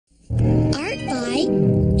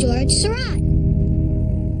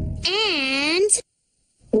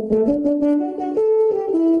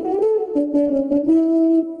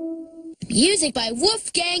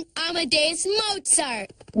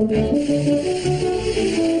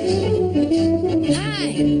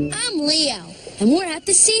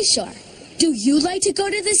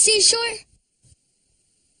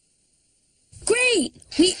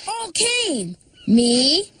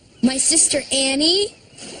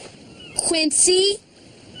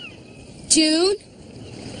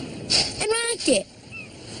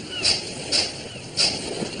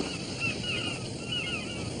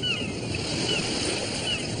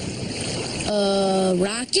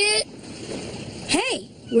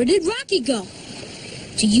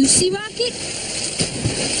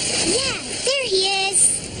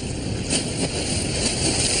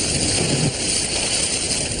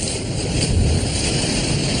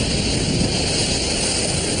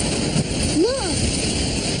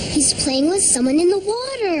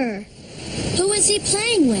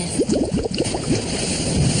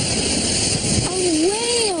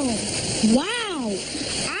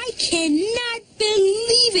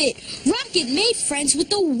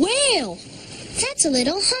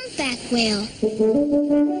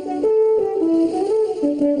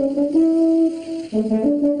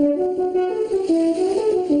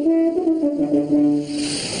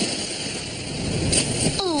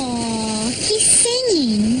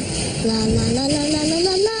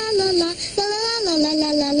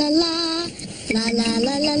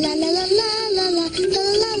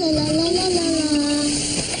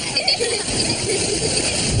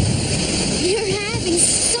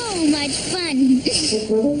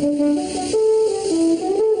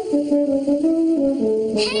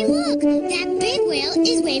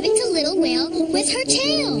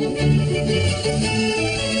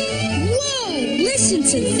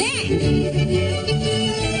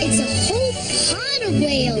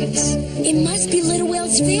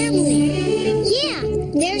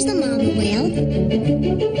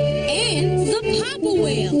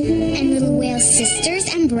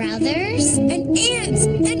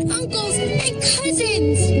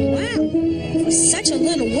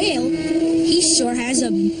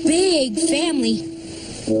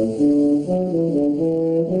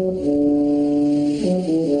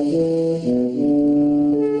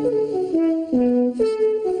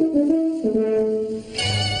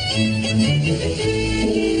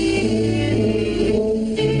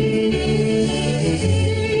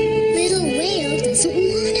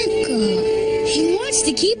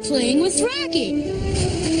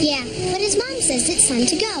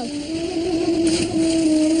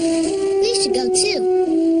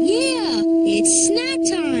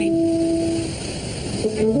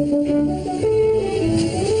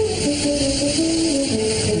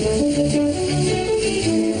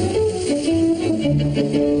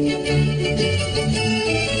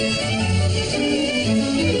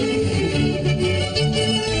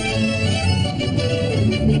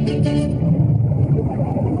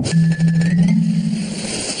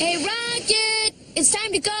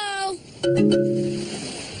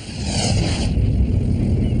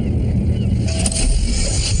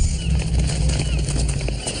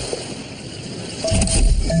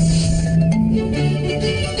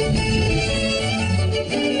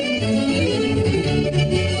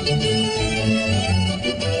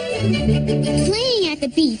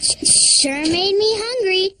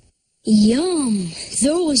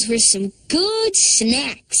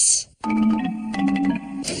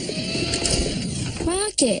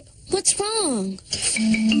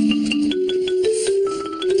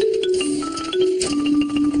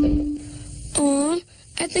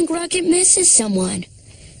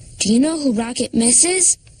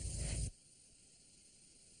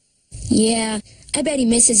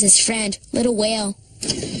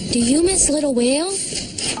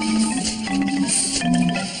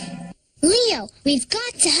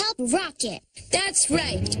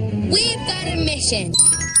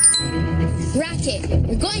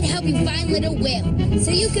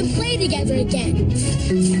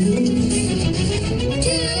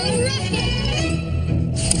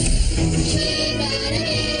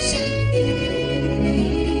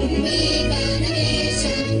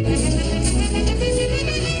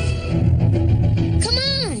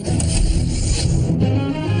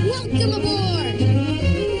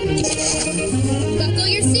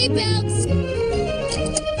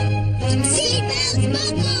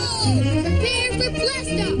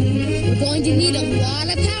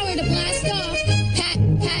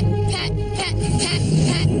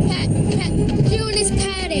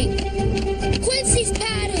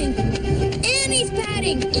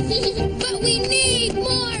But we need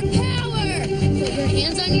more power. Put your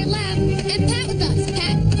hands on your lap and pat with us.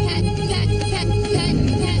 Pat, pat, pat, pat, pat, pat,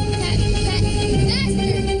 pat, pat.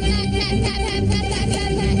 Faster. Pat, pat, pat, pat, pat, pat,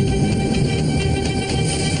 pat, pat.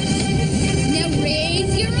 Now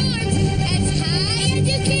raise your arms as high as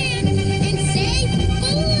you can and say,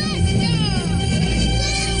 blast off!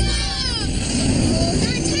 Blast off! Hold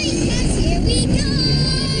on tight, cats. Here we go!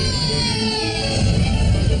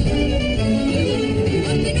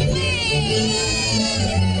 Up and away!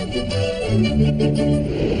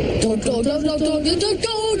 Do, do, do, do, do, do, do,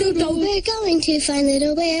 do, do. We're going to find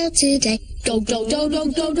little whale today. Do, do, do,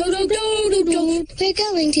 do, do, do, do, do, do. We're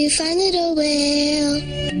going to find little whale.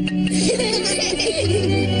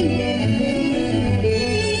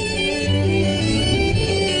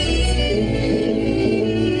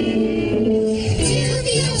 To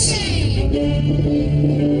the ocean!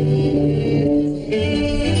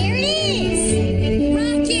 There it is.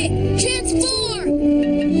 Rocket, transform!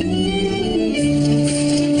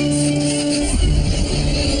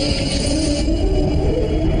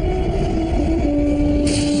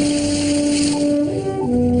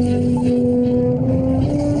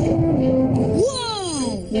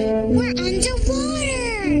 Whoa! We're underwater.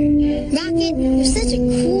 Rocket, you're such a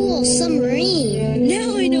cool submarine.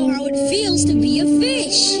 Now I know how it feels to be a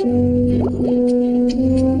fish.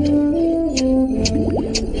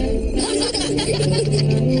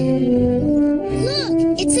 Look,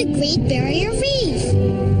 it's a Great Barrier Reef.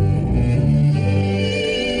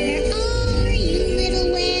 Where are you, little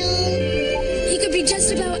whale? He could be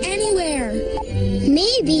just about anywhere.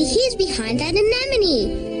 Maybe he's behind that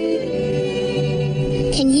anemone.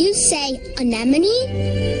 Can you say anemone?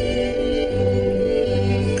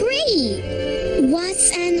 Great.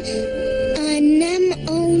 What's an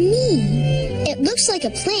anemone? It looks like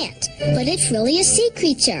a plant, but it's really a sea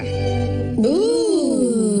creature.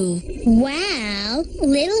 Ooh. Wow,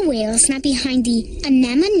 little whale's not behind the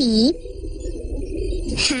anemone.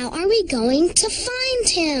 How are we going to find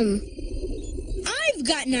him? I've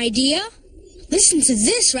got an idea. Listen to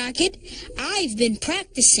this, Rocket. I've been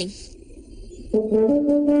practicing.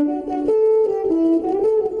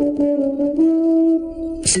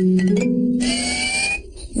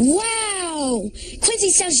 Wow! Quincy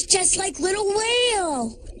sounds just like Little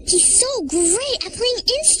Whale. He's so great at playing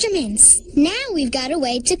instruments. Now we've got a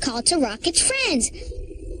way to call to Rocket's friends.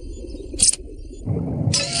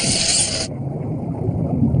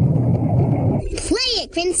 Play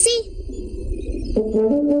it, Quincy.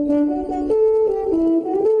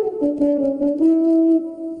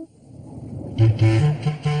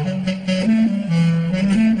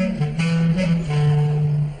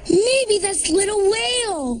 Maybe that's Little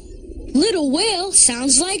Whale. Little Whale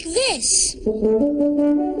sounds like this.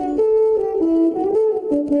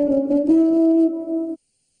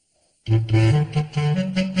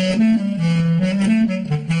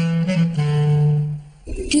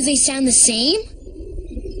 Do they sound the same?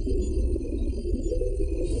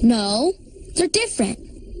 No, they're different.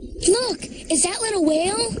 Look, is that Little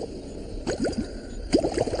Whale?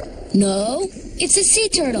 No, it's a sea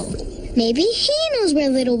turtle. Maybe he knows where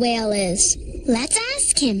Little Whale is. Let's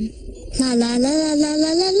ask him. La la la la la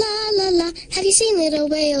la la la la la. Have you seen Little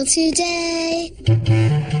Whale today?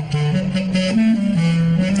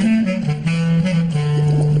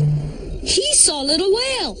 He saw Little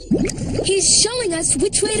Whale. He's showing us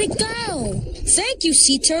which way to go. Thank you,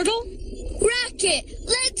 Sea Turtle. Rocket,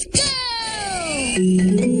 let's go!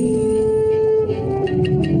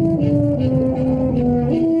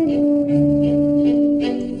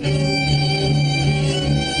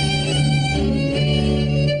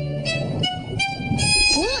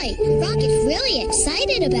 Boy, Rocket's really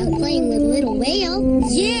excited about playing with Little Whale.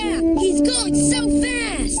 Yeah, he's going so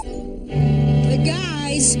fast. But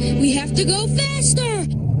guys, we have to go faster.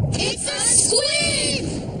 It's a squid!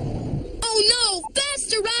 Oh no,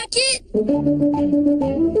 faster, Rocket!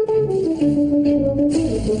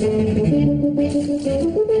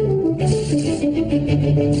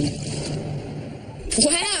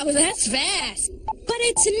 Wow, that's fast. But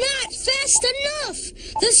it's not fast enough.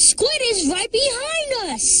 The squid is right behind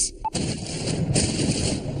us.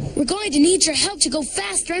 We're going to need your help to go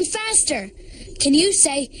faster and faster. Can you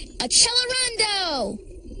say, accelerando?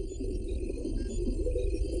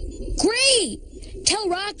 Great! Tell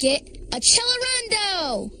Rocket,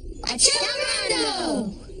 accelerando!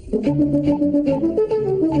 Accelerando!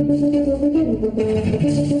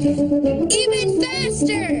 Even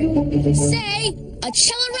faster! Say,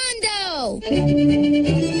 accelerando!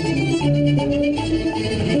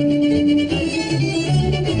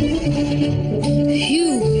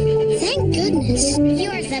 Phew! Thank goodness.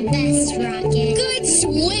 You're the best, Rocket. Good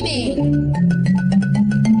swim!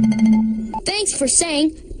 for saying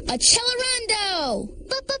accelerando.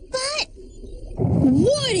 But.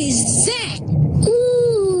 What is that?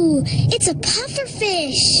 Ooh, it's a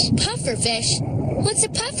pufferfish. Pufferfish? What's a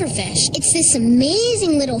pufferfish? It's this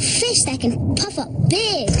amazing little fish that can puff up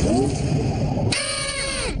big.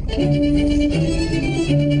 Ah!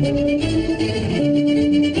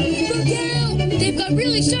 Look out! They've got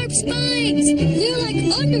really sharp spines. They're like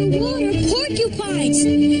underwater porcupines.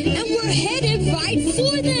 And we're headed right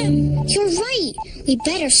for them. You're right. We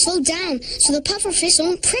better slow down so the pufferfish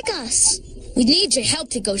won't prick us. We need your help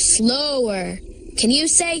to go slower. Can you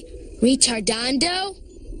say retardando?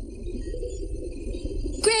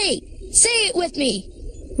 Great. Say it with me.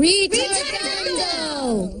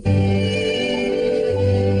 Retardando.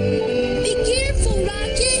 Be careful,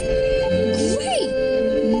 Rocket. Great.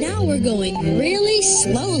 Now we're going really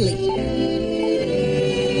slowly.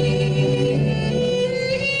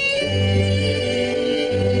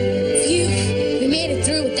 Phew. We made it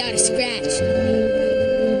through without a scratch.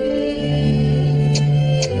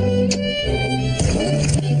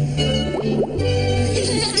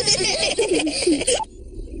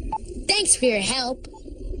 Thanks for your help.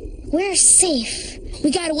 We're safe. We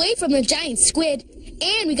got away from the giant squid,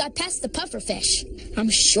 and we got past the pufferfish. I'm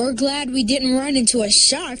sure glad we didn't run into a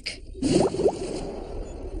shark.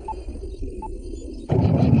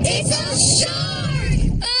 It's a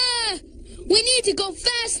shark! We need to go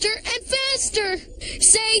faster and faster.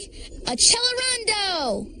 Say,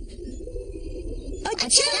 accelerando.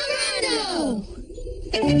 Accelerando.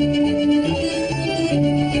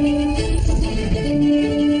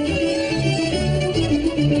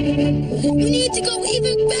 We need to go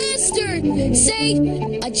even faster. Say,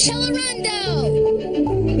 accelerando.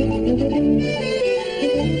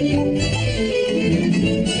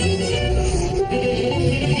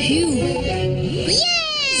 Phew.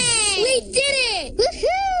 Yay! We did it!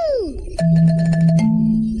 Woohoo!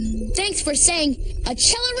 Thanks for saying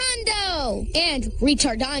accelerando and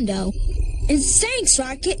retardando. And thanks,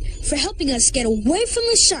 Rocket, for helping us get away from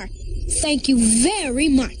the shark. Thank you very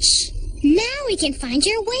much. Now we can find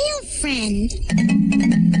your whale friend.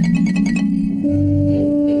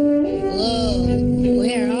 Whoa,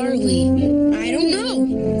 where are we? I don't know.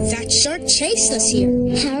 That shark chased us here.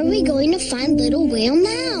 How are we going to find little whale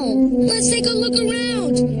now? Let's take a look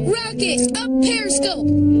around. Rocket, up periscope.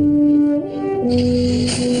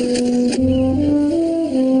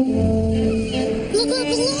 Look.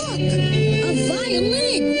 A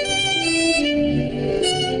violin.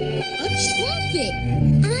 A trumpet.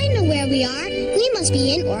 I know where we are. We must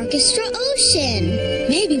be in Orchestra Ocean.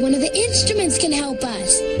 Maybe one of the instruments can help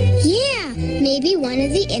us. Yeah, maybe one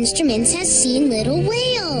of the instruments has seen Little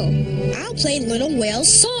Whale. I'll play Little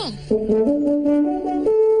Whale's song.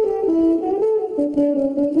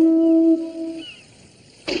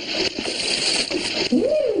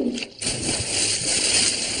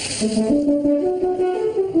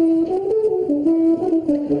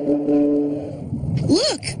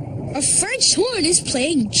 Look! A French horn is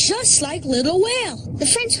playing just like Little Whale. The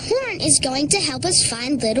French horn is going to help us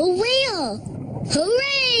find Little Whale.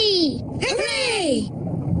 Hooray! Hooray!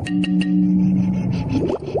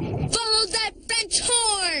 Follow that French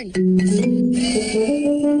horn!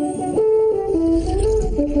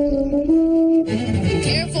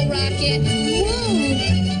 Careful, Rocket.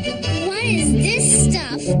 Whoa! What is this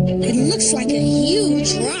stuff? It looks like a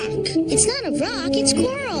huge rock. It's not a rock, it's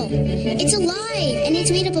coral. It's alive, and it's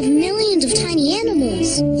made up of millions of tiny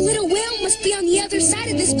animals. Little Whale must be on the other side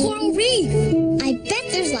of this coral reef. I bet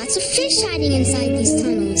there's lots of fish hiding inside these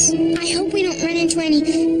tunnels. I hope we don't run into any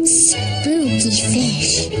spooky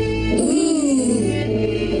fish. Ooh.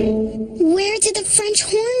 Where did the French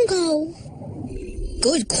horn go?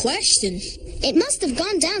 Good question. It must have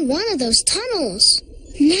gone down one of those tunnels.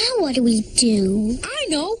 Now what do we do? I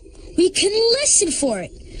know. We can listen for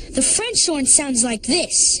it. The French horn sounds like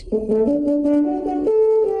this.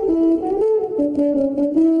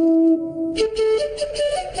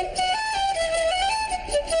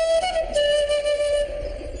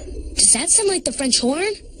 Does that sound like the French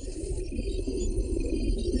horn?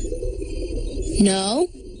 No.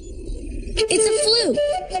 It's a flute.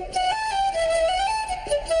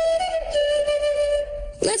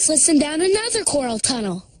 Let's listen down another coral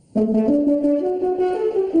tunnel.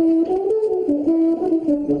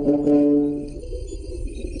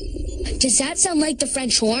 Does that sound like the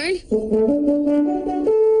French horn?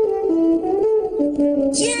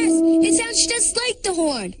 Yes, it sounds just like the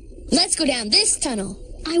horn. Let's go down this tunnel.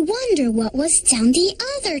 I wonder what was down the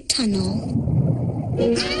other tunnel.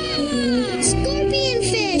 Ah! Scorpion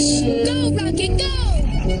fish! Go, Rocket, go!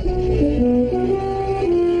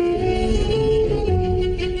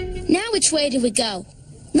 Now it's Which way do we go?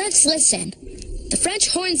 Let's listen. The French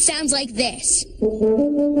horn sounds like this.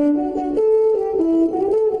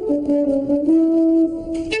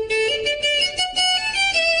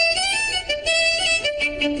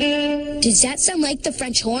 Does that sound like the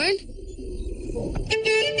French horn?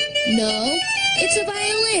 No, it's a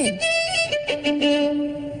violin.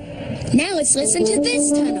 Now let's listen to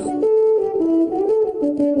this tunnel.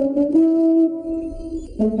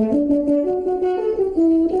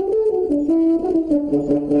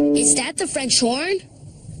 Is that the French horn?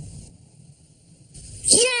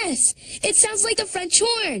 Yes! It sounds like a French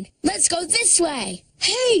horn. Let's go this way.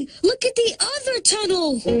 Hey, look at the other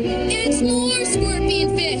tunnel. It's more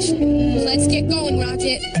scorpion fish. Let's get going,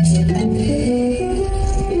 Rocket.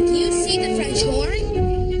 Do you see the French horn?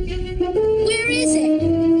 Where is it?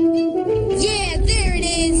 Yeah, there it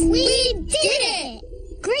is. We did it!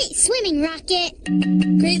 Great swimming, Rocket.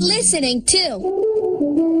 Great listening, too.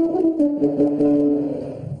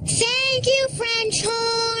 Thank you, French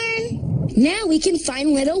horn. Now we can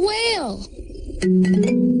find Little Whale.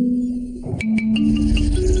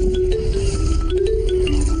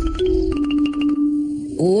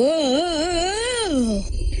 Whoa!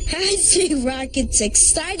 I see Rocket's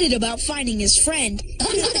excited about finding his friend.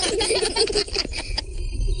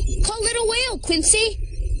 Call Little Whale, Quincy.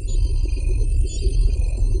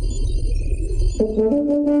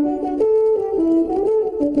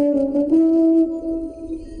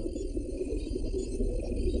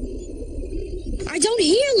 I don't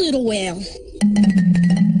hear Little Whale.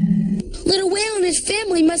 Little Whale and his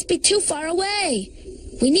family must be too far away.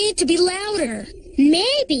 We need to be louder.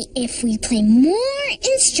 Maybe if we play more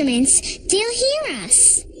instruments, they'll hear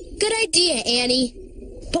us. Good idea, Annie.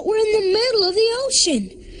 But we're in the middle of the ocean.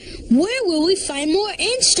 Where will we find more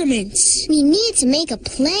instruments? We need to make a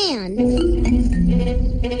plan.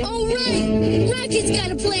 All right, Rocket's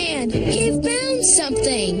got a plan. He found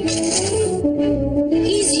something.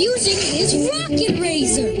 He's using his rocket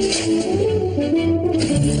razor.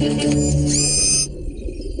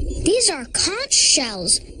 These are conch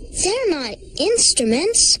shells. They're not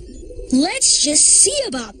instruments. Let's just see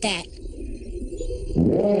about that.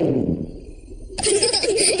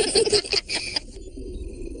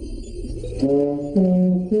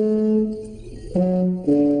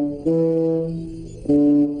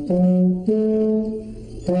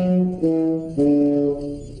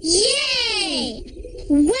 Yay!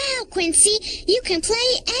 Wow, Quincy, you can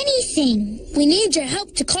play anything. We need your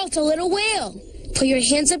help to call to Little Whale. Put your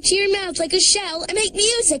hands up to your mouth like a shell and make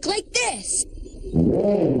music like this.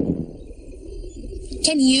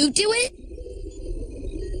 Can you do it?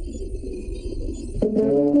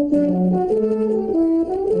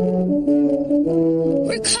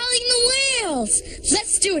 We're calling the whales.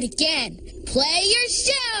 Let's do it again. Play your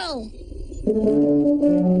shell.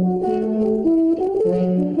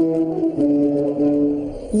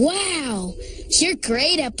 Wow, you're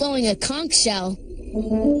great at blowing a conch shell.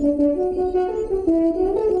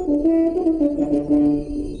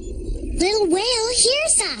 Little Whale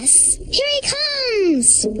hears us. Here he comes.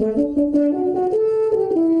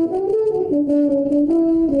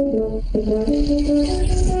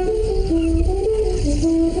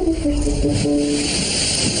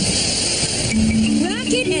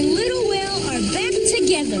 Rocket and Little Whale are back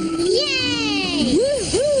together. Yay!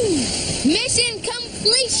 Woohoo! Mission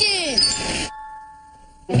completion!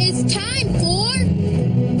 It's time for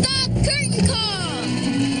the curtain call!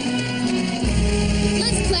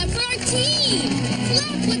 Let's clap for our team!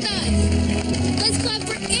 Clap with us! Let's clap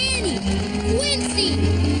for Annie, Quincy,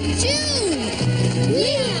 June,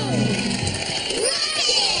 Leo,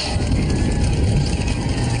 Rocket!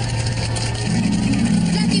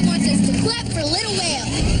 Ducky wants us to clap for Little Whale!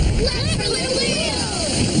 Clap for Little Whale!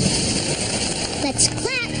 Let's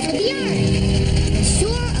clap for the earth.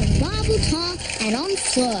 Shore of Bobble Talk and on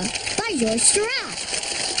floor by George Giraffe.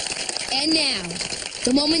 And now,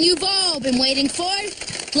 the moment you've all been waiting for.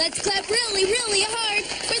 Let's clap really, really hard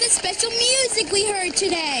for the special music we heard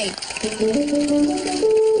today.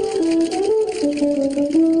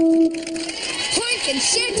 Horn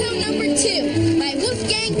Concerto number 2 by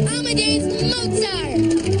Wolfgang Amadeus Mozart.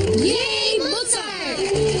 Yay, Mozart!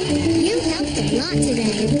 You helped a lot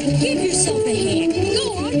today. Give yourself a hand.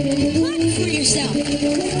 Go on, clap for yourself.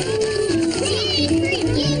 Yay for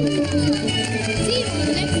you! See you on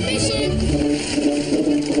the next mission.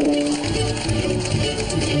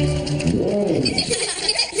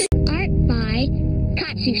 Art by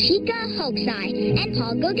Katsushika Hokusai and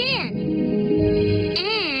Paul Gauguin.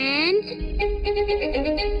 And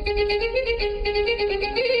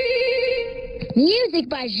music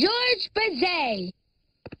by Georges Bizet.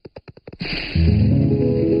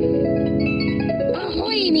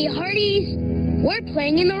 me, hearties. We're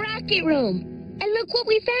playing in the rocket room. And look what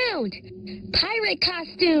we found. Pirate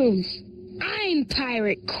costumes. I'm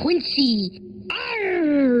Pirate Quincy.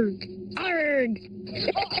 Arrgh! Arrgh!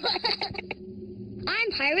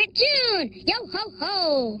 I'm Pirate June. Yo ho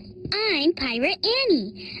ho. I'm Pirate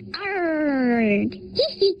Annie. Arrgh.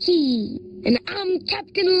 Hee hee hee. And I'm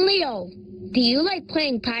Captain Leo. Do you like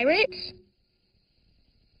playing pirates?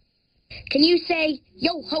 Can you say,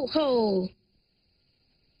 yo ho ho?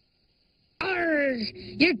 Arrgh!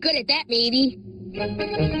 You're good at that, matey.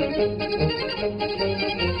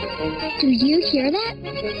 Do you hear that?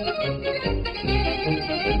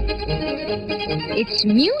 It's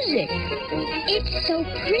music. It's so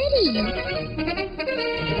pretty.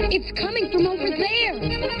 It's coming from over there.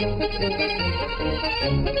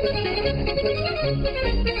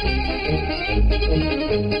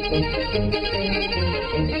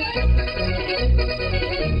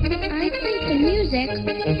 I think the music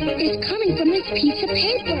is coming from this piece of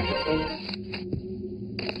paper.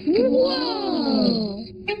 Whoa!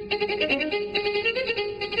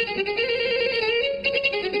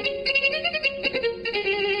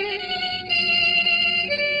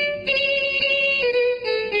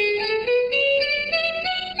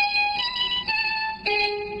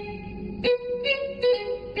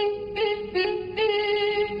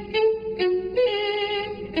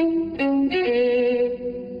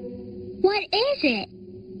 What is it?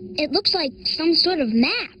 It looks like some sort of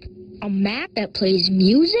map. A map that plays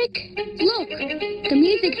music? Look, the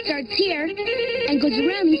music starts here and goes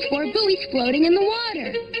around these 4 buoys floating in the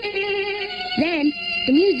water. Then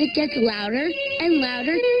the music gets louder and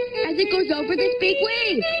louder as it goes over this big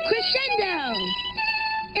wave. Crescendo!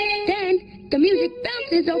 Then the music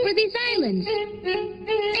bounces over these islands.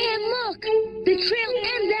 And look, the trail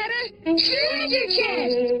ends at a treasure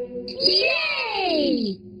chest!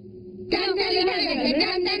 Yay! Dun, dun, dun, dun,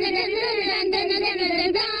 dun, dun, dun, dun, dun, dun, dun, dun,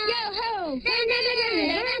 dun, dun. Yo-ho!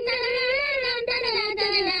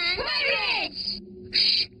 Pirates!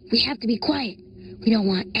 Shh, we have to be quiet. We don't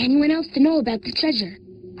want anyone else to know about the treasure.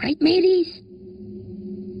 Right, mateys?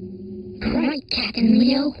 Right, Captain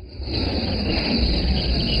Leo.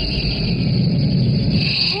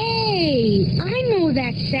 Hey, I know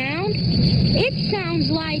that sound. It sounds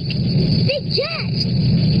like Big Jet.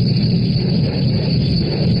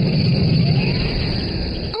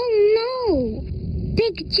 Oh no!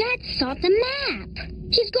 Big Jet saw the map.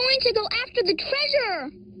 He's going to go after the treasure.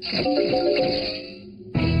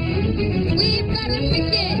 We've got a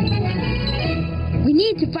mission. We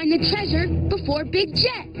need to find the treasure before Big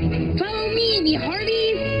Jet. Follow me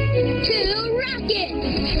hearties, to rockets.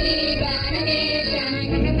 We've got a mission.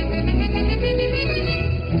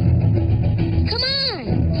 Come on.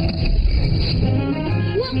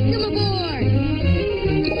 Welcome aboard.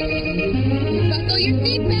 Buckle your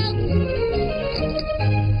seatbelts.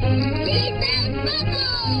 Seatbelts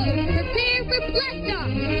buckled. Prepare for blast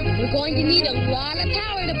off. We're going to need a lot of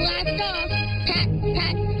power to blast off. Pat,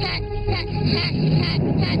 pat, pat, pat, pat, pat,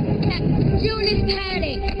 pat, pat. June is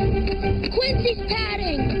patting. Quincy's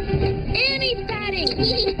patting. Annie's patting.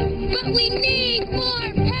 But we need more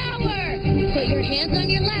power. Put your hands on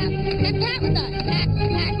your lap and pat with us. Pat,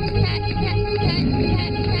 pat, pat, pat, pat, pat, pat,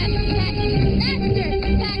 pat. Faster.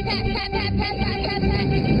 Pat, pat, pat, pat, pat, pat, pat, pat.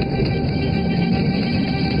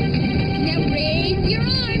 Now raise your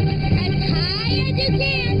arms as high as you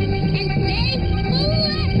can and say blast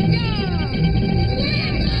off.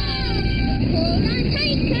 Blast off. Hold on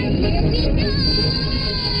tight, 'cause here we go.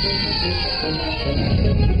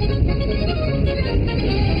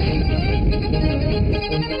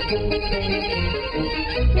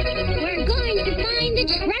 We're going to find the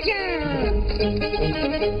treasure.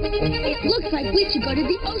 It looks like we should go to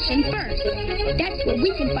the ocean first. That's where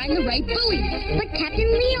we can find the right buoy. But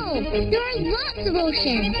Captain Leo, there are lots of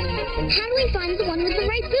oceans. How do we find the one with the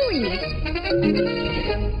right buoys?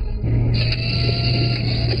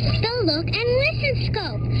 The look and listen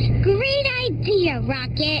scope. Great idea,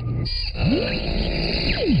 Rocket.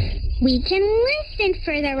 We can listen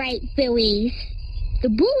for the right buoys. The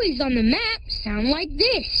buoys on the map sound like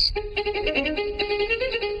this.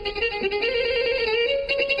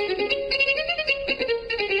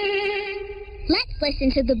 Let's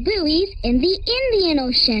listen to the buoys in the Indian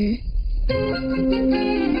Ocean.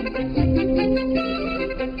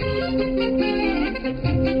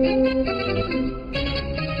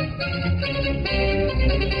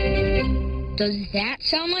 Does that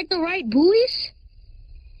sound like the right buoys?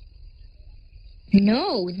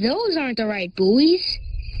 No, those aren't the right buoys.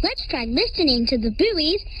 Let's try listening to the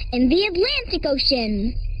buoys in the Atlantic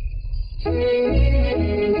Ocean.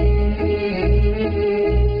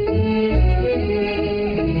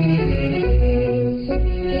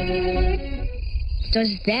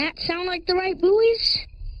 Does that sound like the right buoys?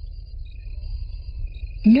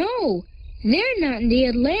 No, they're not in the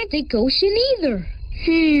Atlantic Ocean either.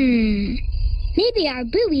 Maybe our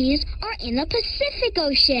buoys are in the Pacific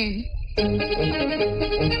Ocean.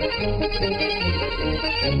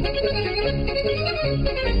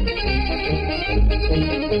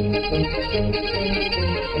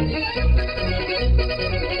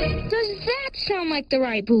 Does that sound like the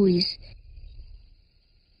right buoys?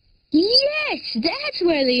 Yes, that's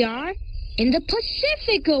where they are. In the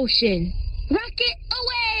Pacific Ocean. Rocket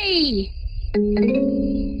away!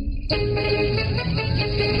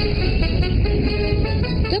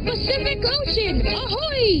 The Pacific Ocean,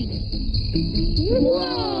 ahoy!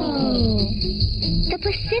 Whoa! The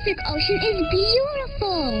Pacific Ocean is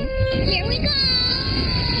beautiful. Here we go!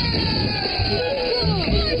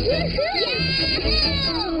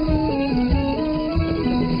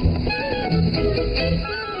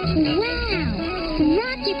 Wow!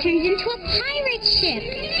 Rocket turns into a pirate ship.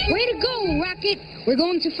 Way to go, Rocket! We're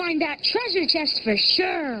going to find that treasure chest for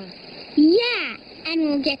sure. Yeah, and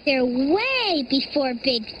we'll get there way before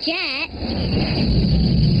Big Jet.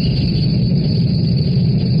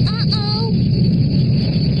 Uh-oh!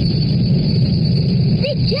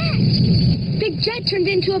 Big Jet! Big Jet turned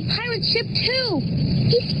into a pirate ship, too.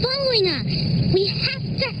 He's following us. We have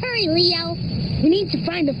to hurry, Leo. We need to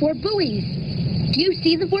find the 4 buoys. Do you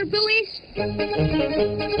see the 4 buoys?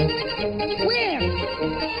 Where?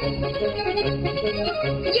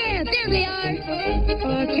 Yeah, there they are.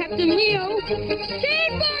 Captain Leo,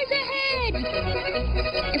 sandbars ahead!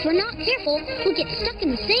 If we're not careful, we'll get stuck in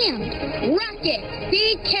the sand. Rocket,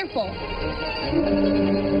 be careful.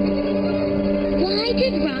 Why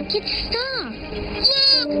did Rocket stop?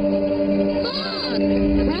 Look! Fog!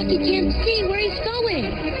 Rocket can't see where he's going.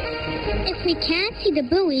 If we can't see the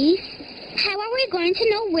buoys, how are we going to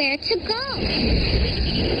know where to go?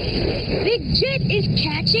 Big Jet is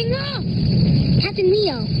catching up. Captain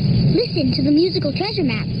Leo, listen to the musical treasure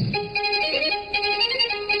map.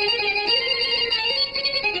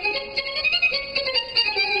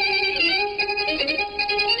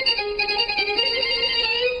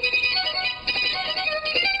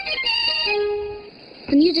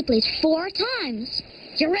 The music plays 4 times.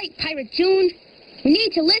 You're right, Pirate June. We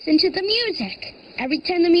need to listen to the music. Every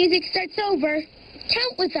time the music starts over,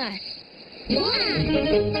 count with us. 1, 2,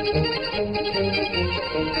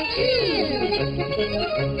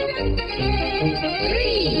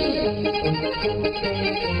 3,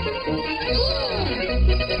 4.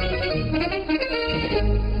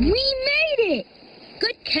 We made it!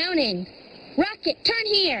 Good counting. Rocket, turn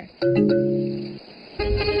here.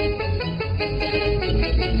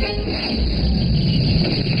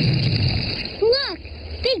 Look,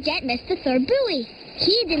 Big Jet missed the 3rd buoy.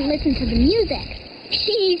 He didn't listen to the music.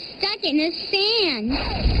 He's stuck in the sand.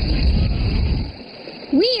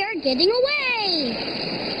 We are getting away.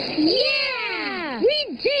 Yeah! We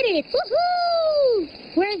did it! Woohoo!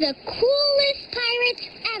 We're the coolest pirates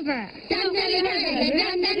ever.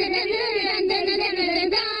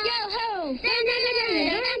 Yo-ho!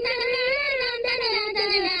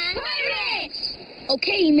 Pirates!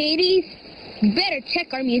 Okay, mateys. We better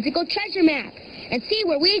check our musical treasure map and see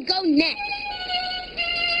where we go next.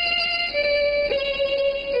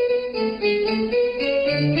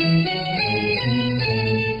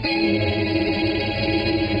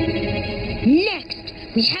 Next,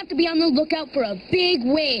 we have to be on the lookout for a big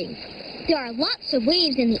wave. There are lots of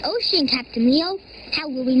waves in the ocean, Captain Leo. How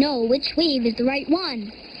will we know which wave is the right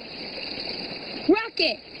one?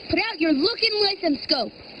 Rocket, put out your looking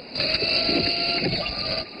lithoscope.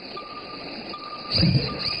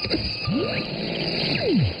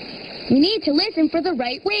 We need to listen for the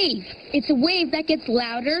right wave. It's a wave that gets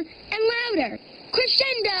louder and louder.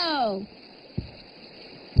 Crescendo!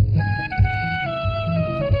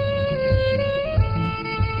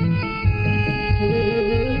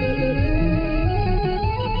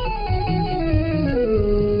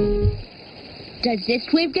 Does this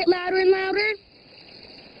wave get louder and louder?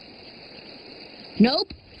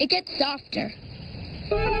 Nope, it gets softer.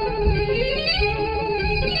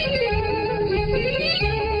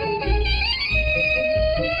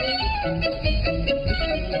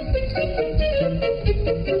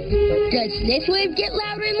 Does this wave get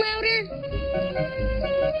louder and louder?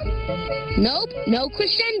 Nope, no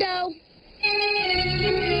crescendo.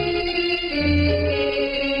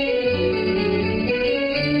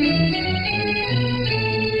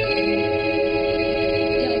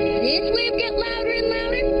 Does this wave get louder and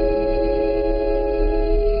louder?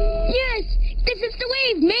 Yes, this is the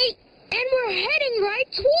wave, mate. And we're heading right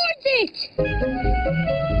towards it.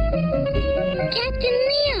 Captain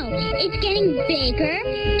Leo, It's getting bigger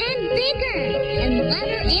and bigger and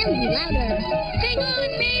louder and louder. Hang on,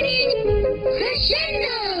 matey!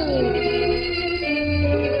 Crescendo!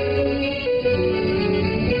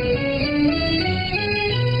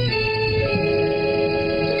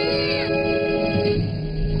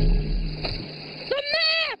 The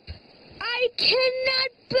map! I cannot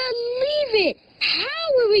believe it! How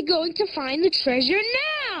are we going to find the treasure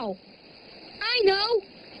now? I know!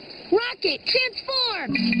 Rocket,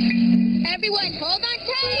 transform! Everyone, hold on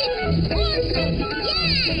tight! Awesome!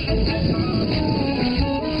 Yeah!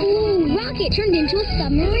 Ooh, Rocket turned into a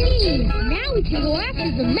submarine. Now we can go after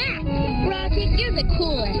the map. Rocket, you're the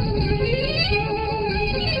coolest.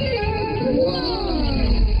 Whoa!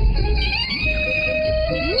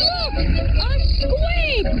 Look! A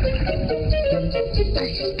squid! A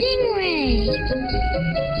stingray.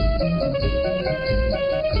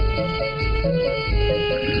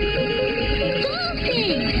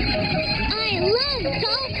 Dolphins! I love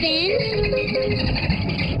dolphins.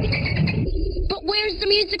 But where's the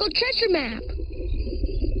musical treasure map?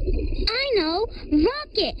 I know.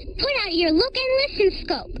 Rocket, put out your look and listen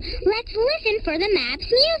scope. Let's listen for the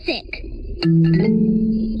map's music.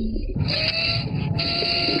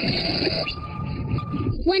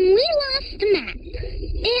 When we lost the map,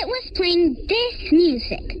 it was playing this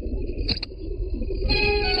music.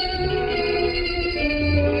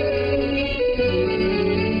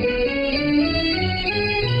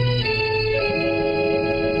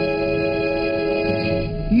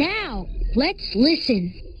 Now, let's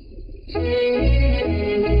listen.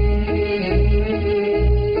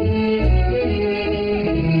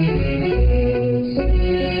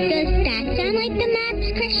 Does that sound like the map's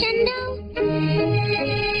crescendo?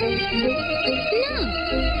 No,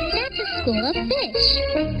 that's a school of fish.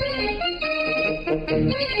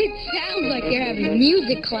 It sounds like you're having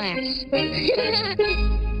music class.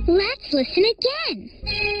 Let's listen again.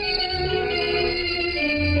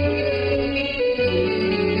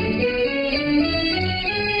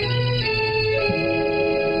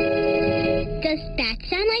 Does that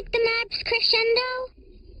sound like the map's crescendo?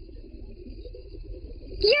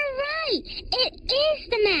 You're right! It is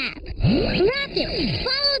the map! Rocket,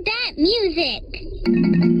 follow that music!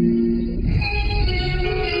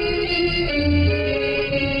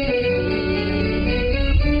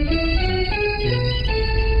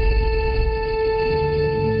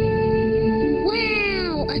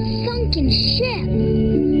 Wow, a sunken ship!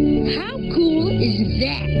 How cool is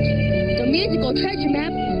that? The musical treasure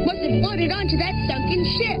map must have floated onto that sunken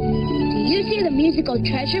ship. Do you see the musical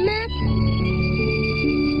treasure map?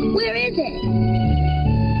 Where is it?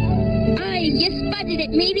 You spotted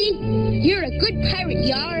it, matey. You're a good pirate,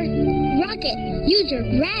 yar. Rocket, use your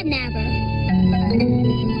grab nabber.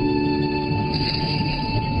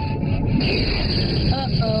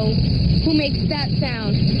 Uh-oh. Who makes that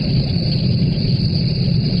sound?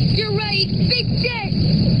 You're right, Big Jet!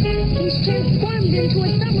 He's transformed into a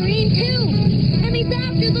submarine, too. And he's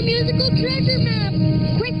after the musical treasure map.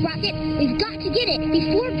 Quick, Rocket, we've got to get it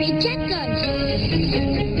before Big Jet does.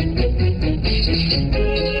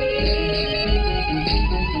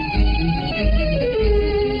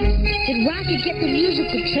 Did Rocket get the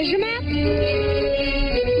musical treasure map?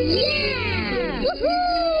 Yeah!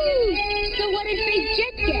 Woohoo! So what did Big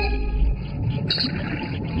Jet get?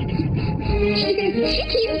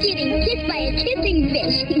 He's getting kissed by a kissing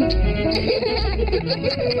fish.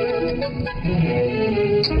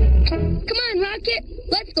 Come on, Rocket.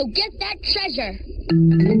 Let's go get that treasure.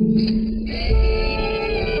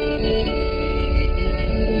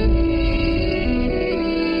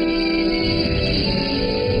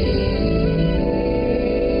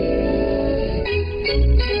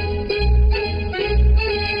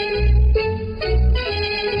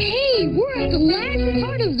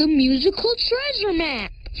 The musical treasure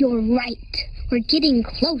map. You're right. We're getting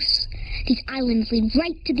close. These islands lead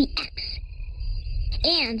right to the X.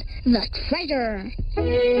 And the treasure.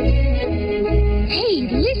 Hey,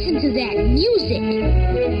 listen to that music.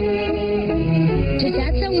 Does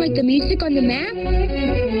that sound like the music on the map?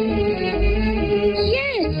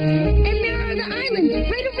 Yes, and there are the islands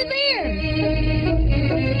right over there.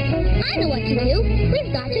 I know what to do.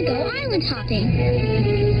 We've got to go island hopping.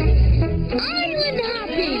 Island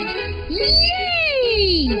hopping!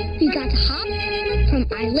 Yay! We got to hop from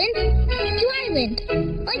island to island,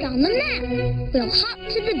 like on the map. We'll hop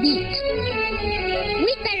to the beach.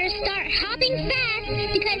 We better start hopping fast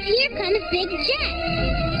because here comes Big Jet.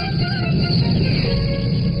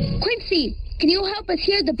 Quincy, can you help us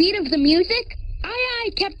hear the beat of the music? Aye,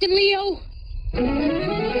 aye, Captain Leo.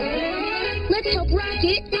 Let's help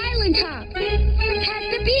Rocket island hop. Pat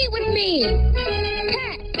the beat with me.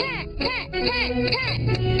 Pat, Pat, pat, pat, pat.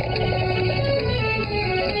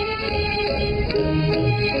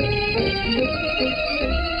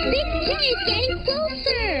 Big J is getting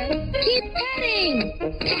closer. Keep patting.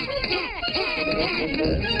 Pat, pat, pat, pat.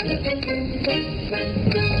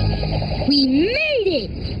 We made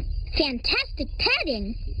it. Fantastic patting.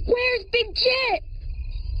 Where's Big Jet?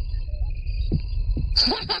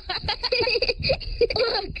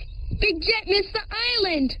 Look, Big Jet missed the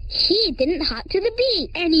island. He didn't hop to the beach.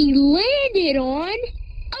 And he landed on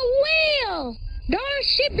a whale. There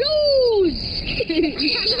she blows.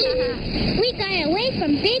 We got away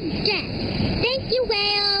from Big Jet. Thank you,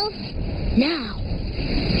 whale. Now,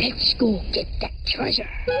 let's go get that treasure.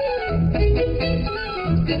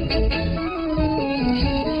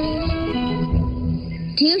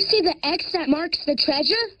 Do you see the X that marks the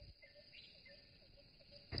treasure?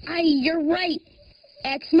 Aye, you're right.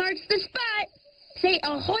 X marks the spot. Say,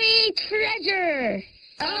 ahoy, treasure!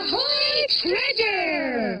 Ahoy,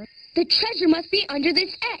 treasure! The treasure must be under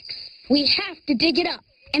this X. We have to dig it up.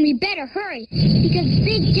 And we better hurry, because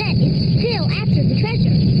Big Jet is still after the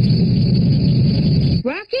treasure.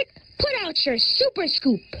 Rocket, put out your super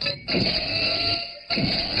scoop.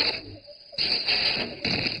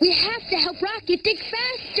 We have to help Rocket dig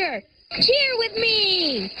faster. Cheer with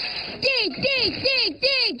me. Dig, dig, dig,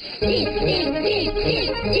 dig. Dig, dig, dig,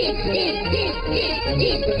 dig, dig, dig, dig, dig,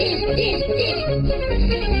 dig, dig, dig, dig.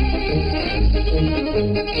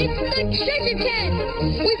 It's the treasure tent.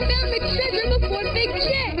 We found the treasure before Big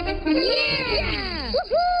Jet. Yeah!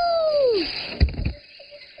 Woohoo!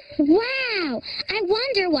 Wow! I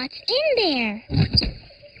wonder what's in there.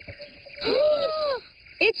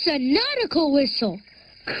 It's a nautical whistle.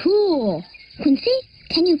 Cool. Quincy,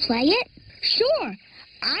 can you play it? Sure.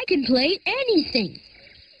 I can play anything.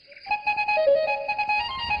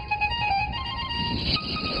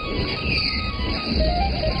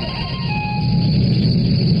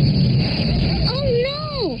 Oh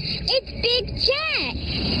no! It's Big Jet!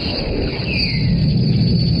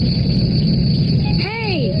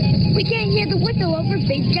 Hey! We can't hear the whistle over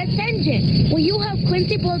Big Jet's engine. Will you help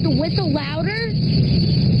Quincy blow the whistle louder?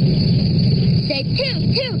 Say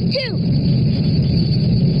toot, toot, toot!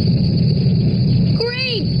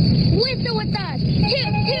 Great! Whistle with us!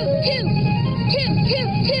 Toot, toot, toot! Toot,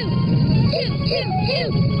 toot, toot! Toot, toot,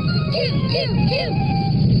 toot! Toot, toot, toot!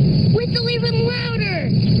 Whistle even louder!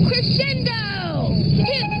 Crescendo!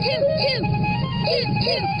 Toot, toot, toot! Toot,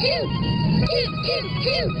 toot, toot! Toot, toot,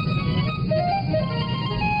 toot!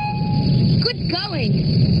 Good going!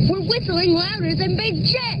 We're whistling louder than Big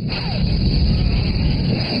Jet!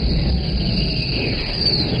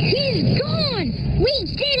 He's gone! We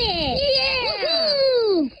did it! Yeah!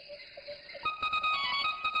 Woohoo!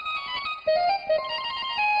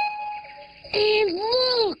 And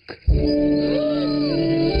look!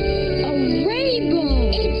 A rainbow!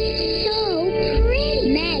 It's so pretty!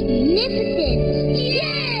 Magnificent!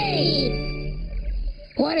 Yay!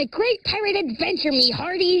 What a great pirate adventure, me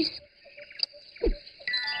hearties!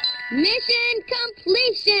 Mission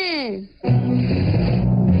completion!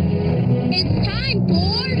 It's time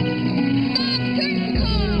for the curse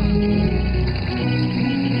call!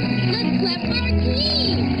 Let's clap our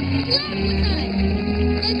team! Clap with us!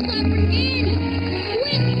 Let's clap for Annie,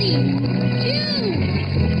 Quincy, June,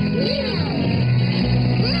 Leo,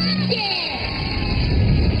 Rocket!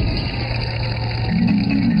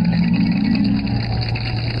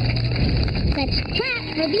 Let's clap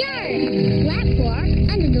for the earth! Clap for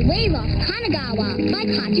Under the Wave off Kanagawa by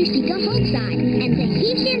Katsushika Hokusai and the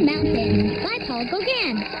Tahitian Mountain by Paul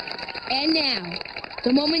Gauguin. And now,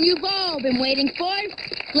 the moment you've all been waiting for,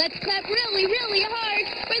 let's clap really, really hard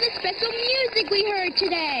for the special music we heard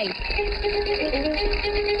today.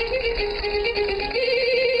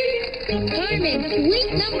 Carmen,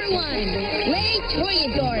 Suite Number 1, Les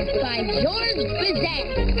Toreadors by George Bizet.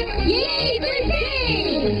 Yay, Bizet!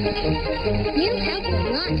 You helped a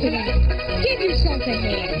lot today. Give yourself a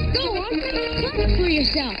hand. Go on, clap for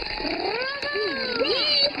yourself. Bravo!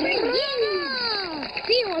 Yay for you!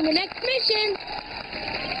 See you on the next mission.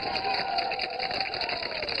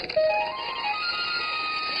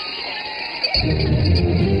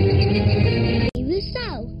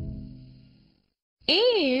 Rousseau.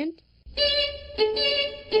 And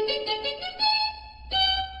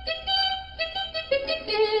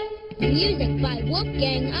music by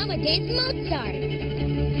Wolfgang Amadeus Mozart.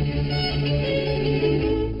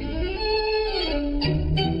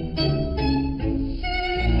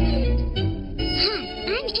 Hi,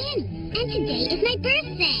 I'm Annie, and today is my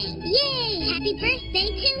birthday. Yay! Happy birthday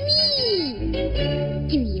to me!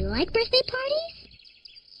 Do you like birthday parties?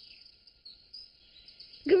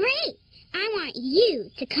 Great! I want you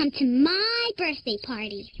to come to my birthday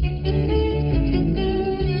party.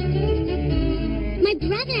 My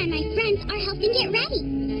brother and my friends are helping get ready.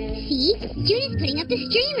 See, June is putting up the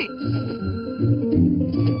streamers.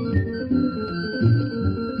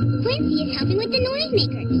 Quincy is helping with the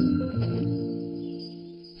noisemakers.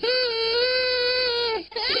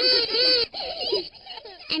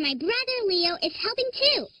 And my brother Leo is helping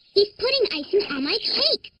too. He's putting icing on my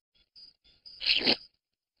cake.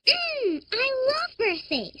 I love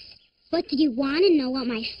birthdays. But do you want to know what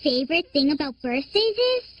my favorite thing about birthdays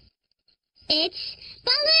is? It's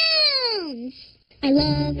balloons! I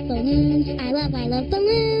love balloons. I love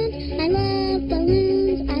balloons. I love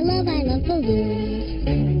balloons. I love balloons.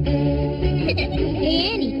 Hey,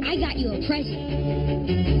 Annie, I got you a present.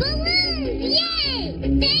 Balloons! Yay!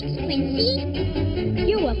 Thanks, Quincy.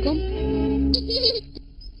 You're welcome.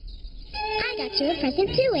 I got you a present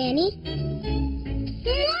too, Annie.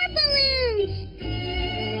 More balloons!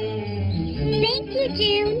 Thank you,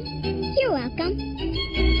 June. You're welcome.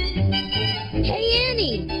 Hey,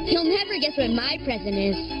 Annie, you'll never guess what my present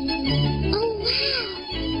is. Oh, wow!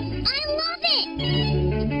 I love it!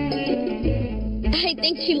 I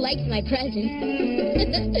think she likes my present.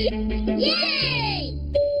 Yay!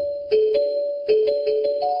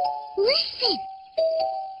 Listen!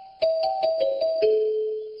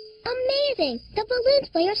 Amazing! The balloons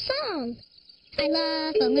play a song. I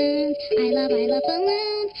love balloons. I love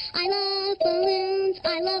balloons. I love balloons.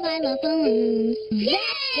 I love balloons.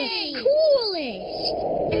 That's the coolest!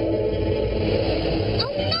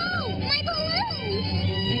 Oh no! My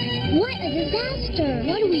balloons! What a disaster!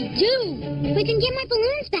 What do we do? We can get my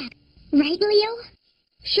balloons back. Right, Leo?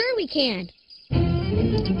 Sure we can.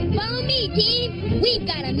 Follow me, team. We've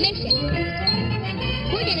got a mission.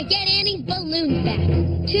 We're gonna get Annie's balloons back.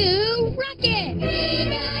 To Rocket!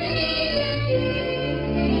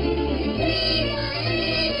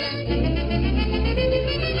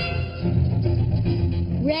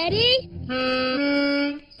 Ready?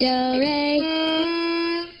 Do, re,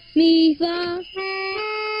 mi, fa,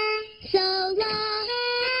 So la,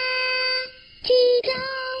 ti, do,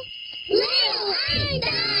 little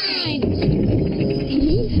Einsteins!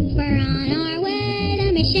 We're on our way,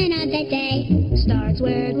 the mission of the day. starts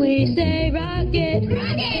when we say rocket.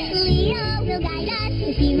 Rocket! Leo will guide us.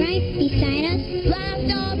 Is he right beside us?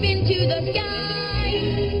 Blast off into the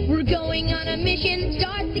sky. We're going on a mission.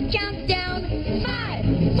 Start the countdown. 5,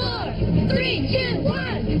 4, 3, 2,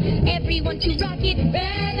 1. Everyone to rocket.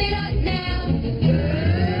 Rev it up now.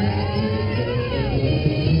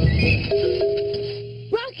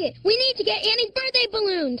 Rocket, we need to get Annie's birthday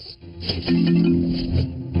balloons.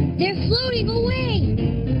 They're floating away.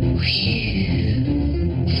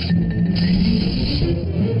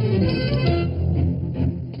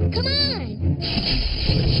 Come on.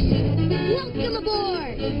 Welcome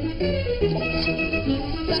aboard.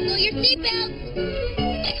 Buckle your seatbelts.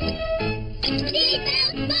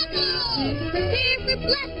 Seatbelts buckled. Prepare for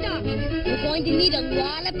blast off. We're going to need a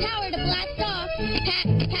lot of power to blast off. Pat,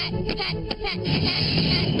 pat, pat, pat, pat,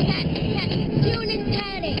 pat, pat, pat. June is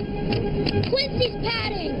patting. Quincy's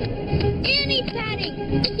patting. Annie's patting.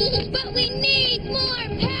 But we need more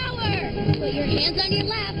power. Put your hands on your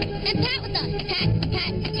lap and pat with us. Pat,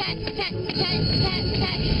 pat, pat, pat, pat, pat,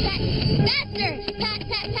 pat, pat. Faster. Pat,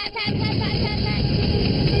 pat, pat, pat, pat, pat, pat, pat.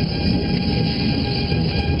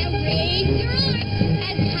 Now raise your arms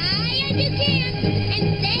as high as you can and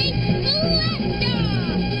say blast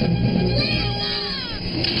off. Blast off.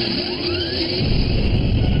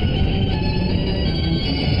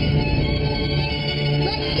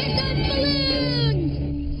 Let's get those balloons.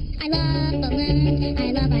 I love balloons.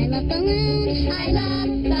 I love balloons. I love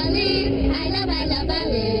balloons. I love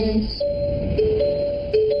balloons.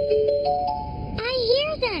 I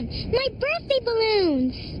hear them. My birthday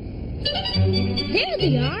balloons. There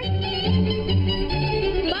they are.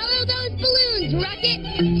 Follow those balloons, Rocket.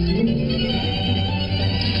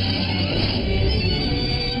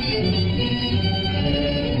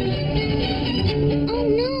 Oh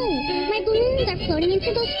no, my balloons are floating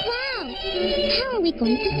into those clouds. How are we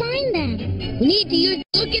going to find them? We need to use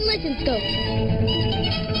the look and listen scope.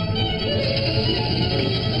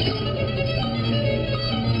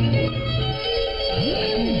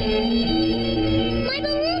 My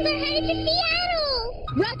balloons are headed to Seattle.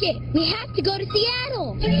 Rocket, we have to go to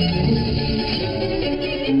Seattle.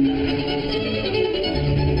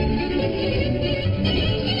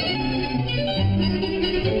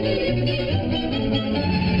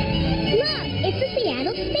 Look, it's the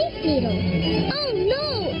Seattle Space Needle. Oh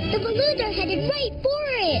no, the balloons are headed right for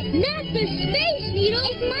it. Not the Space Needle.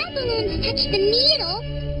 If my balloons touch the needle,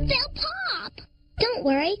 they'll pop. Don't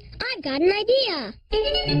worry, I've I've got an idea.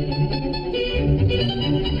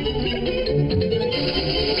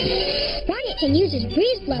 Rocket can use his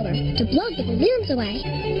breeze blower to blow the balloons away.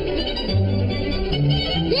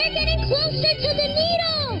 They're getting closer to the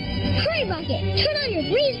needle! Hurry, Rocket, turn on your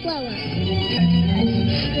breeze blower.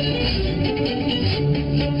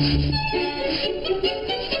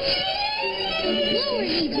 Blower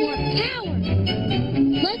needs more power.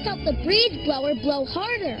 Let's help the breeze blower blow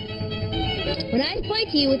harder. When I point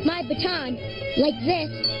to you with my baton, like this,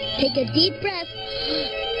 take a deep breath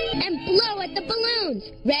and blow at the balloons.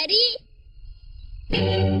 Ready?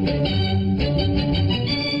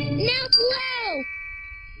 Now blow!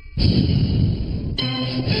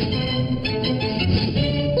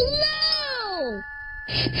 Blow!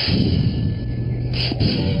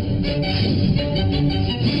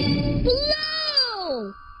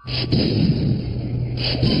 Blow!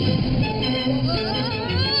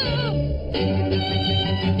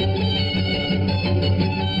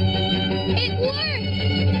 It worked!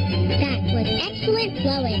 That was excellent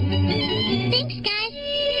blowing. Thanks, guys.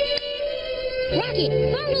 Rocket,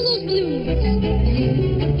 follow those balloons!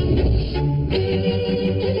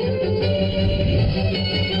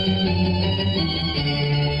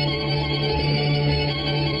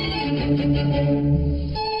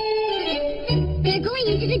 They're going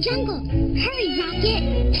into the jungle. Hurry, Rocket.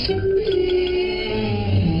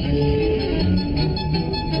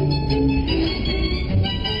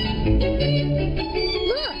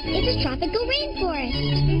 Look, it's a tropical rainforest.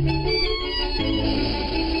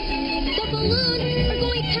 The balloons are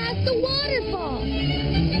going past the waterfall.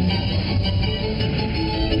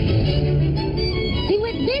 They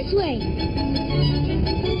went this way.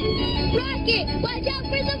 Rocket, watch out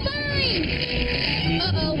for the vine!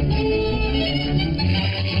 Uh-oh.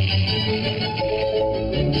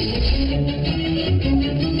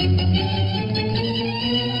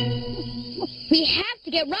 We have to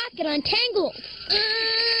get Rocket untangled.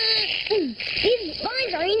 These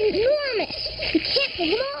vines are enormous. We can't pull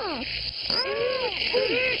them off.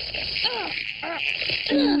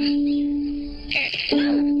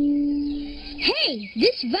 Hey,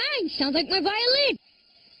 this vine sounds like my violin.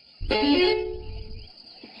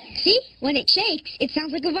 See? When it shakes, it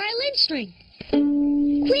sounds like a violin string.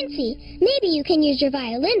 Quincy, maybe you can use your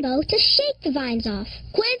violin bow to shake the vines off.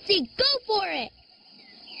 Quincy, go for it!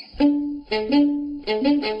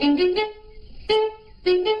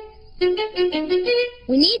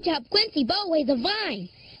 We need to help Quincy bow away the vine.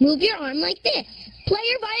 Move your arm like this. Play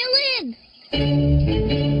your violin.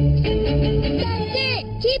 That's it.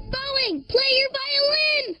 Keep bowing. Play your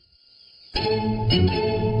violin.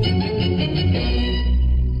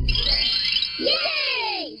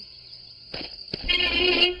 Yay!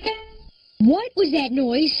 What was that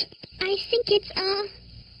noise? I think it's, a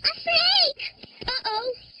snake!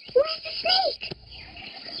 Uh-oh. Where's the snake?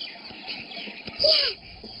 Yeah,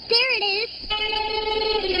 there it is.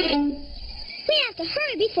 We have to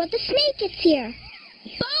hurry before the snake gets here.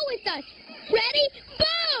 Bow with us. Ready?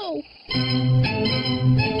 Bow!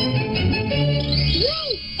 Yay,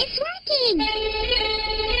 it's working!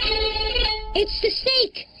 It's the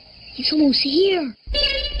snake. It's almost here.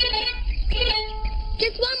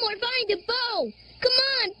 Just one more vine to bow. Come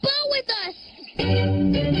on, bow with us.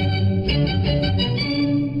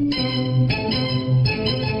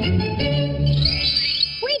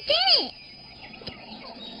 We did it!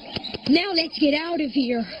 Now let's get out of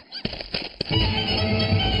here.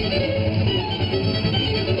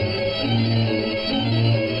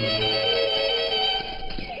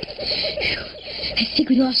 I think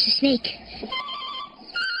we lost the snake.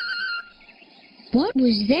 What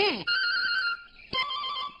was that?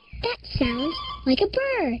 That sounds like a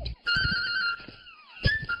bird.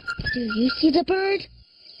 Do you see the bird?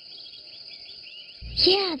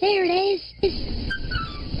 Yeah, there it is.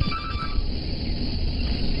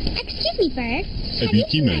 Excuse me, bird. Have you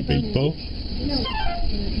seen my big bow? No.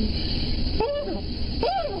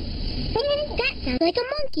 That sounds like a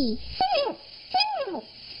monkey.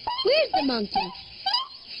 Where's the monkey?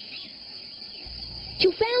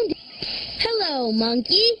 You found it. Hello,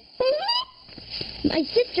 monkey. My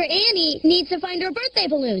sister Annie needs to find her birthday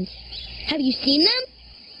balloons. Have you seen them?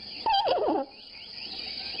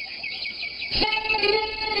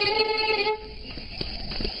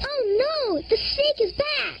 Oh no, the snake is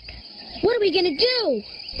back. What are we gonna do?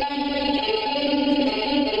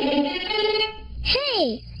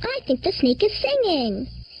 Hey, I think the snake is singing.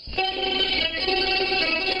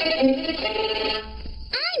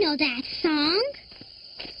 I know that song.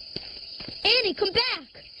 Annie, come back.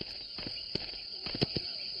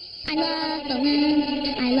 I love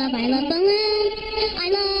balloons. I love balloons. I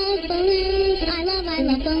love balloons. I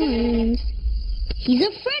love balloons.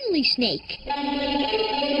 Snake.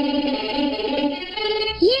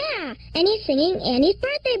 Yeah, and he's singing Annie's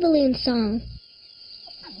birthday balloon song.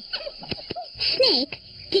 Snake,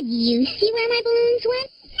 did you see where my balloons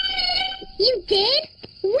went? You did?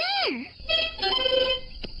 Where?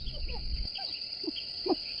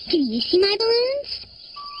 Do you see my balloons?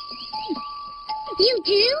 You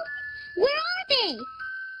do? Where are they?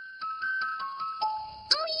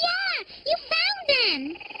 Oh, yeah! You found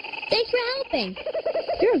them! Thanks for helping.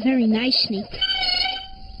 You're a very nice snake.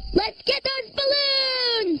 Let's get those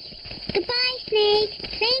balloons! Goodbye, Snake.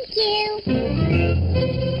 Thank you.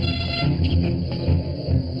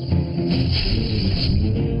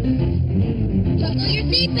 Buckle your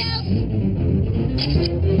seatbelt.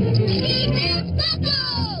 Seatbelts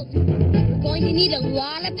buckled. We're going to need a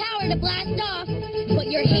lot of power to blast off. Put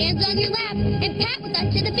your hands on your lap and pat with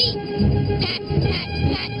us to the beat. Pat, pat,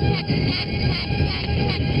 pat, pat, pat, pat, pat,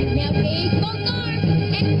 pat. Now raise both arms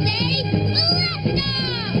and say, blast off!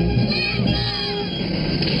 Blast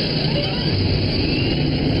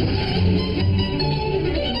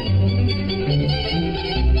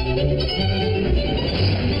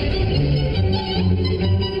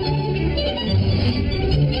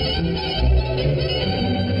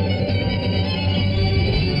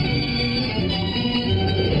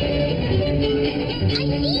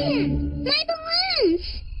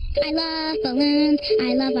I love balloons.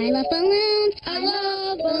 I love balloons. I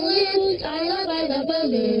love balloons. I love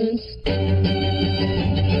balloons.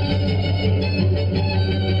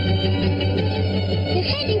 They're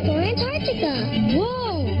heading for Antarctica.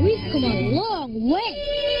 Whoa, we've come a long way.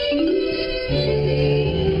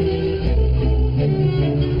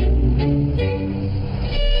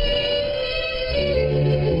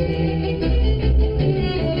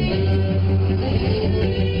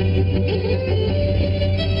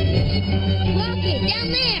 Rocket, down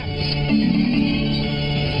there.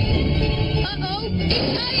 Uh-oh,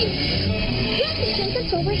 it's ice. Rocket shows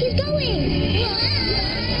us where he's going.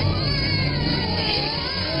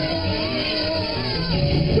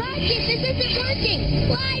 Rocket, this isn't working.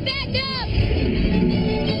 Fly back up.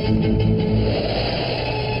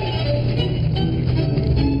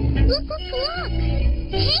 Look.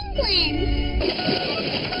 Penguins.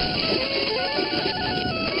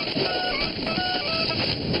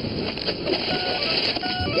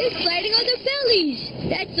 They're sliding on their bellies.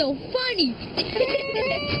 That's so funny.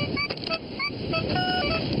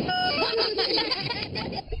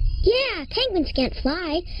 Yeah, penguins can't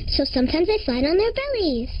fly, so sometimes they slide on their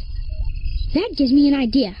bellies. That gives me an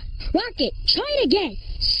idea. Rocket, try it again.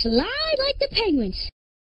 Slide like the penguins.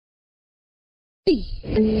 Yay,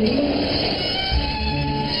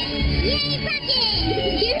 Rocket!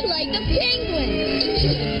 You're like the penguins.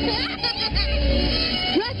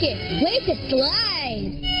 Rocket, way to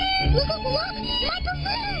slide. Look, my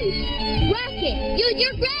balloons! Rocket, use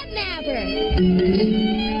your grab nabber.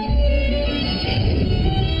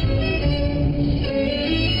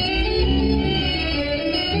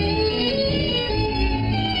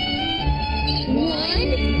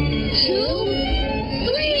 One, two,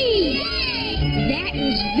 three. That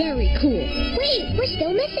was very cool. Wait, we're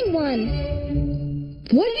still missing one.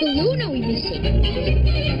 What balloon are we missing?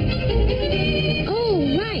 Oh,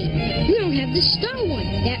 right. We don't have the star one.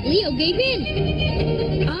 That Leo gave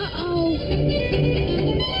in. Uh-oh.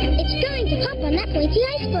 It's going to pop on that pointy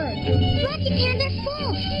iceberg. Rocket's hands are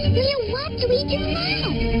full. Leo, what do we do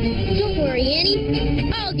now? Don't worry,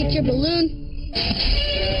 Annie. I'll get your balloon.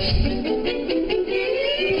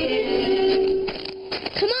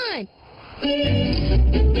 Come on.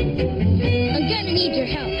 I'm gonna need your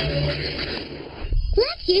help.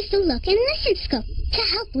 Let's use the look and listen scope to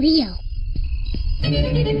help Leo. Come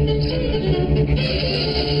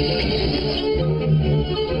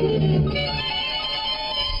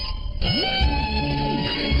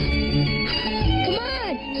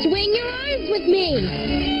on, swing your arms with me.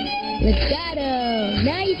 Legato,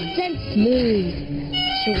 nice and smooth.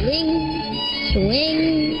 Swing,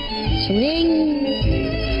 swing, swing.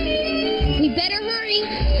 We better hurry.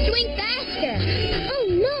 Swing faster. Oh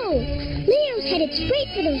no! Leo's headed straight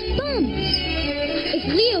for those bumps. If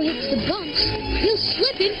Leo hits the bumps, he'll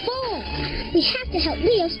slip and fall. We have to help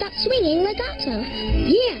Leo stop swinging legato.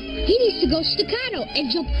 Yeah, he needs to go staccato and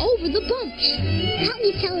jump over the bumps. Help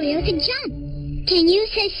me tell Leo to jump. Can you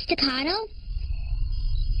say staccato?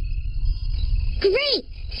 Great!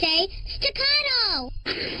 Say staccato!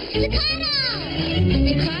 Staccato!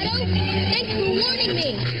 Staccato? Thanks for warning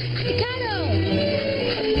me. Staccato!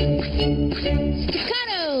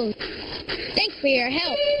 Staccato! Thanks for your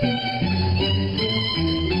help.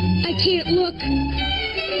 I can't look.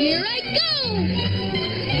 Here I go!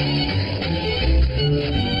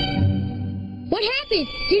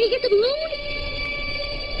 Did he get the balloon?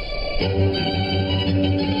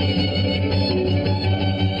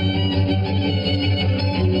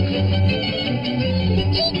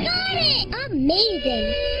 He got it! Amazing!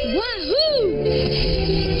 Wahoo!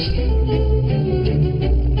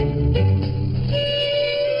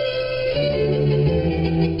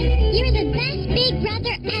 You're the best big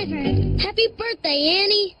brother ever. Happy birthday,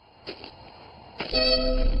 Annie.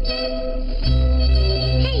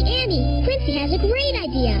 Hey, Annie, Quincy has a great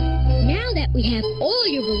idea. Now that we have all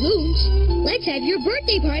your balloons, let's have your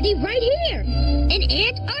birthday party right here in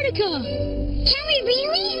Antarctica. Can we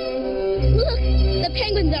really? Look, the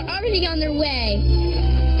penguins are already on their way.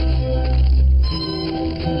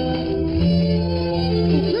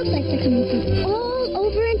 It looks like they're coming from all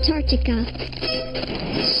over Antarctica.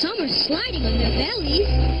 Some are sliding on their bellies.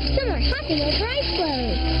 Some are hopping over ice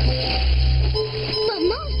floes. But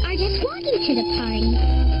most are just walking to the party.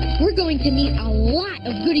 We're going to meet a lot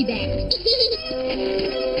of goodie bags.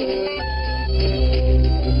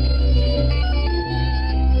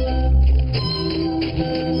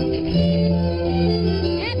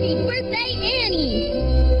 Happy birthday, Annie!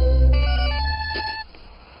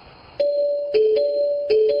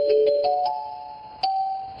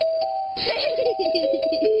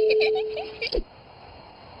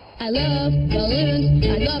 I love balloons. I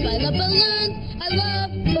love balloons. I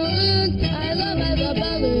love balloons. I love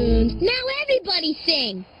balloons. Now everybody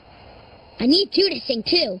sing. I need you to sing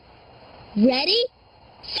too. Ready?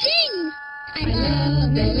 Sing! I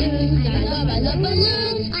love balloons. I love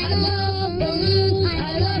balloons. I love balloons.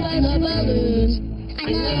 I love balloons.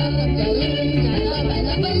 I love balloons. I love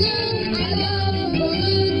balloons. I love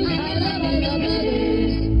balloons. I love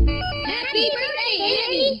balloons. Happy birthday,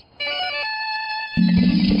 Annie!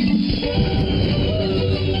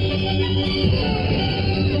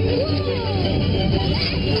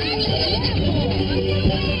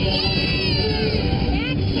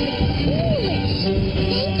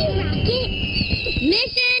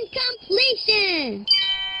 Mission completion!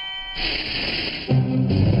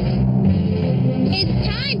 It's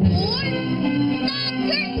time for the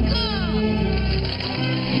curtain call!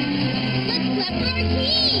 Let's clap for our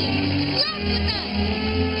team! Clap with us!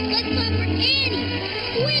 Let's clap for Annie,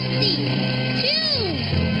 Quincy, June,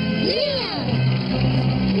 Leo,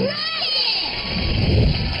 Rocket!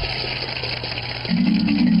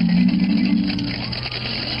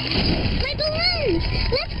 My balloons!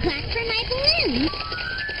 Let's clap for my balloons.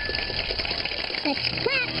 Let's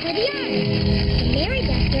clap for the arms. The Merry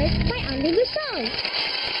Dusters by Henri Rousseau.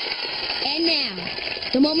 And now,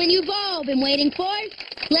 the moment you've all been waiting for.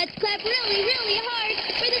 Let's clap really, really hard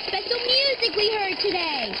for the special music we heard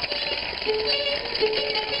today.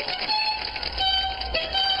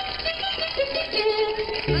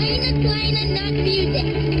 Eine kleine Nachtmusik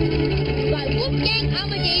by Wolfgang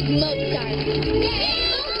Amadeus Mozart. Yay,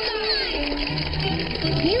 Mozart!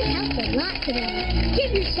 You helped a lot today.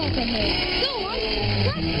 Give yourself a hand.